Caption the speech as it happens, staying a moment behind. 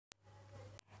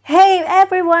Hey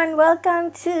everyone,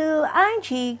 welcome to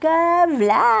Angei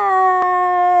Vlogs.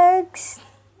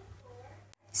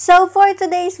 So for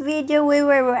today's video, we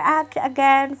will react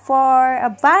again for a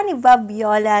Vanny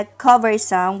Vabiola cover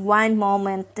song, One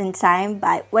Moment in Time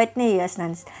by Whitney. As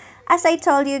I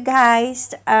told you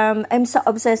guys, I'm so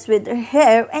obsessed with her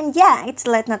hair, and yeah,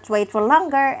 let's not wait for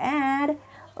longer and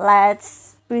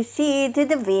let's proceed to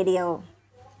the video.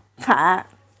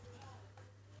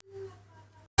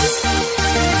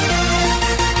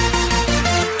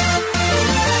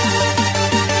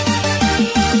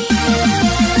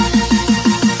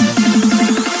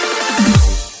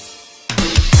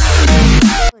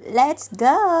 Let's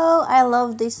go! I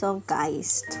love this song,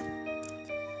 guys.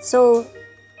 So,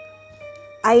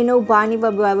 I know Vanny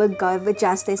Vabiola got the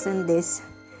justice in this.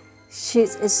 She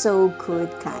is so good,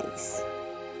 guys.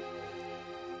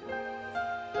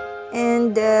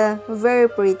 And very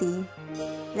pretty.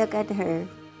 Look at her.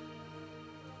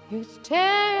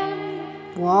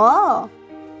 Wow!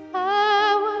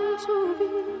 I want to be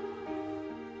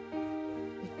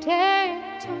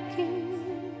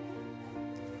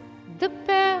the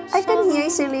best. I can hear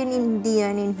Celine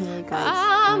Dion in here, guys.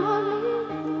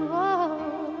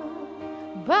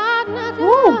 But not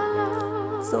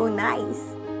alone. So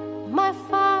nice. My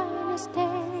finest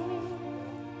day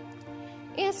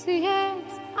is yet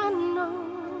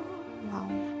unknown. Wow.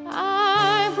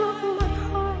 I broke my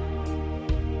heart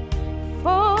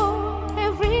for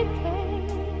every day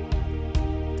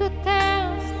to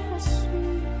taste the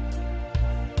sweet.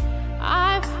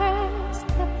 I faced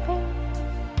the pain.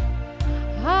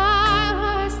 I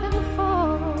rise and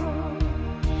fall.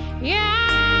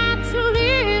 Yeah, to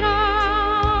lead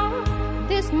on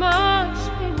this much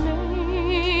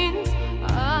remains.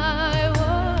 I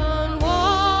want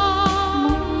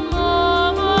one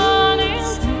moment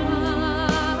in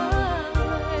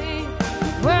time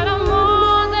when I'm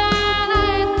more than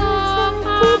I thought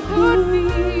I could be.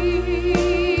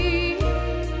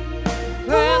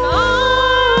 When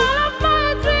all of my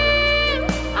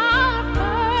dreams are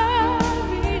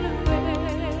buried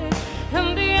away, and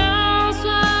the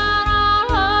answer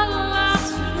all left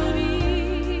to be.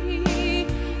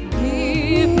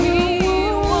 Give me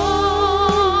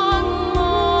one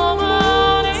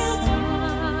moment in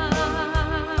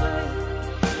time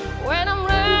when I'm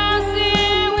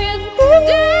wrestling with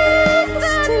destiny.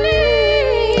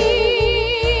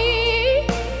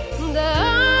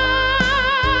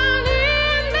 And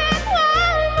in that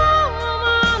one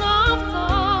moment of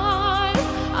time,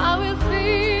 I will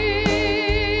feel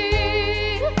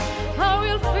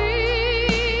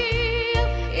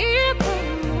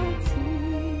eternity.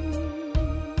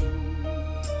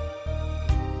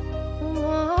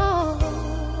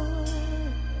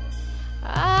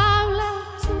 I'd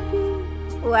like to be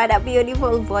What a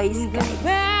beautiful voice, the guys.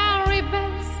 very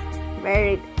best.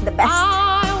 The best. I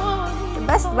want The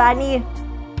best, Vanny.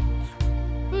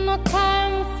 no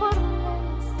time for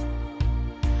less.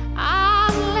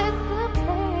 I'll let the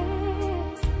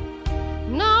place,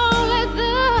 no, let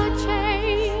the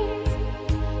chains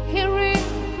here in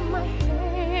my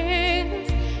hands.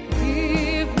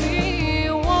 Give me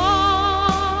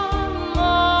one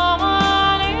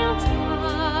moment in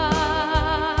time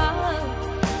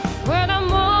when I'm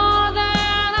more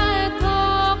than I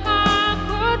thought I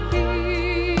could be.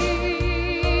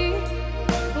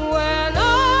 When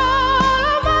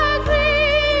all of my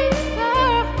dreams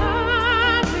are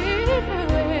hiding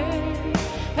away,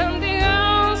 and the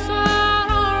answers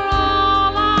are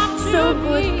all up to So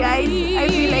good, guys. I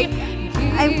feel like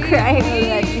I'm crying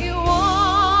already. Give me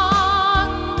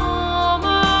one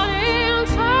moment in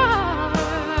time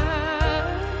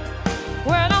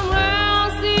when I'm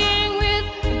wrestling with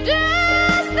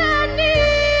destiny.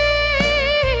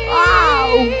 Wow.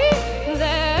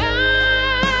 Then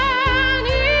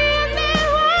in that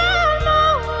one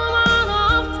moment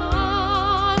of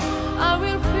time, I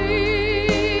will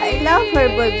feel. I love her,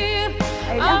 but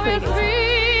I love her.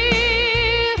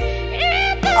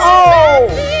 Oh.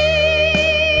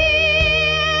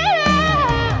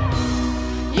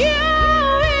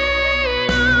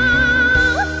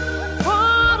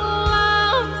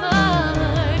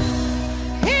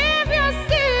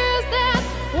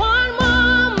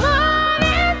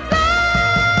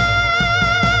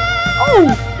 Oh.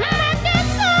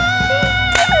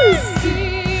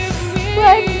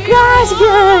 My gosh,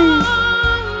 guys.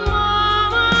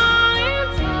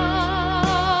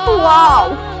 Wow.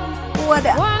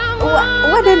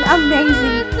 What an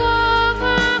amazing.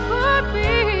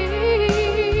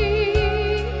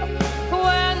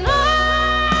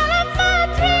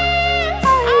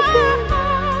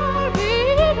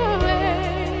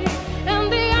 And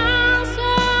the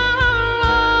answer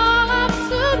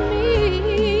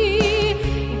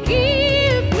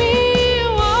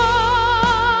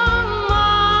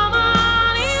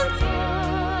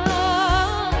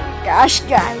gosh,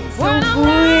 guys, so when I'm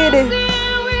good.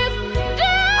 dancing with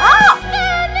Ah!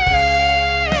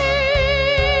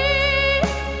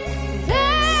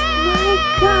 My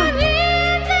God. destiny.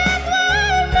 In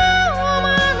that one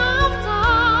moment of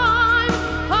time,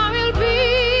 I will be,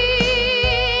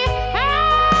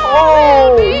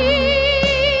 Oh.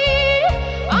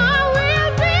 I will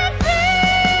be free.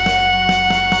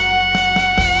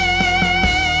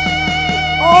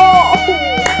 Oh.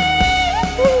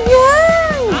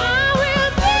 Yan. I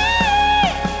will be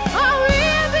Oh.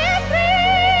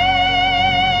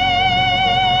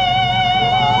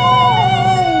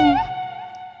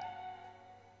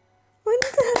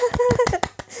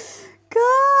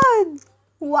 God.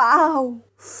 Wow.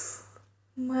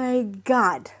 My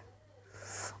God.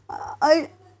 I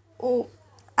oh,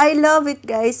 I love it,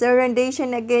 guys. The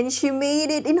rendition again. She made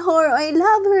it in horror. I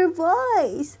love her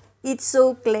voice. It's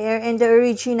so clear, and the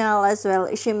original as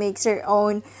well. She makes her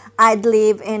own ad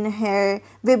lib, and her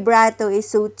vibrato is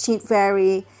so cheap,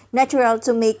 very natural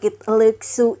to make it look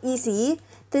so easy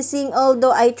to sing.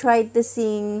 Although I tried to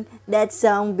sing that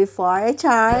song before,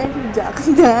 Char,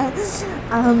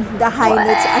 the high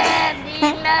notes.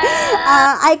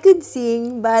 I could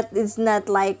sing, but it's not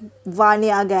like Vanny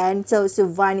again. So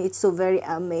Vanny, it's so very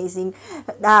amazing.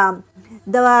 Um,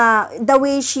 the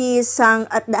way she sang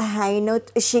at the high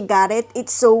note, she got it.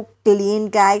 It's so clean,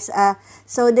 guys.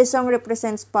 So the song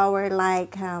represents power,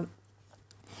 like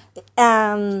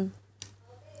um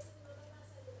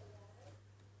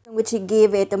which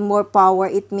give it more power.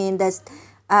 It means that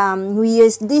we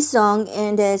use this song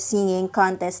in the singing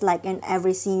contest, like in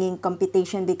every singing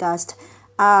competition, because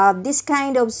this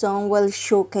kind of song will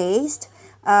showcase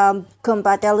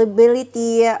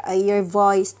compatibility, your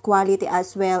voice quality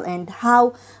as well, and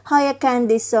how you can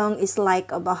this song is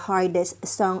like of the hardest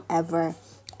song ever.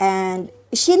 And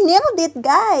she nailed it,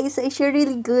 guys. She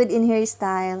really good in her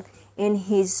style, and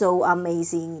he's so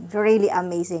amazing, really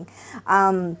amazing.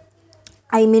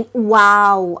 I mean,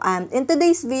 wow. In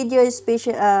today's video,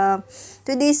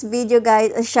 today's video,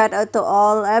 guys, a shout out to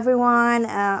all everyone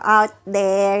out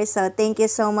there. So thank you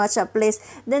so much. Please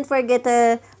don't forget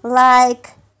to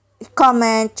like,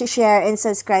 comment, to share, and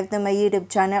subscribe to my YouTube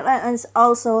channel, and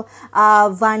also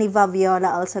Vanny Vabiola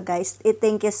also, guys.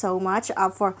 Thank you so much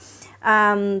for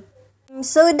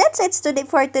so that's it today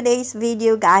for today's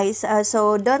video, guys.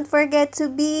 So don't forget to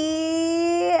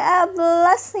be a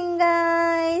blessing,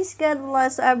 guys. God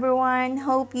bless everyone.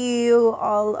 Hope you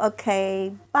all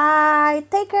okay. Bye.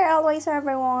 Take care always,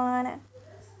 everyone.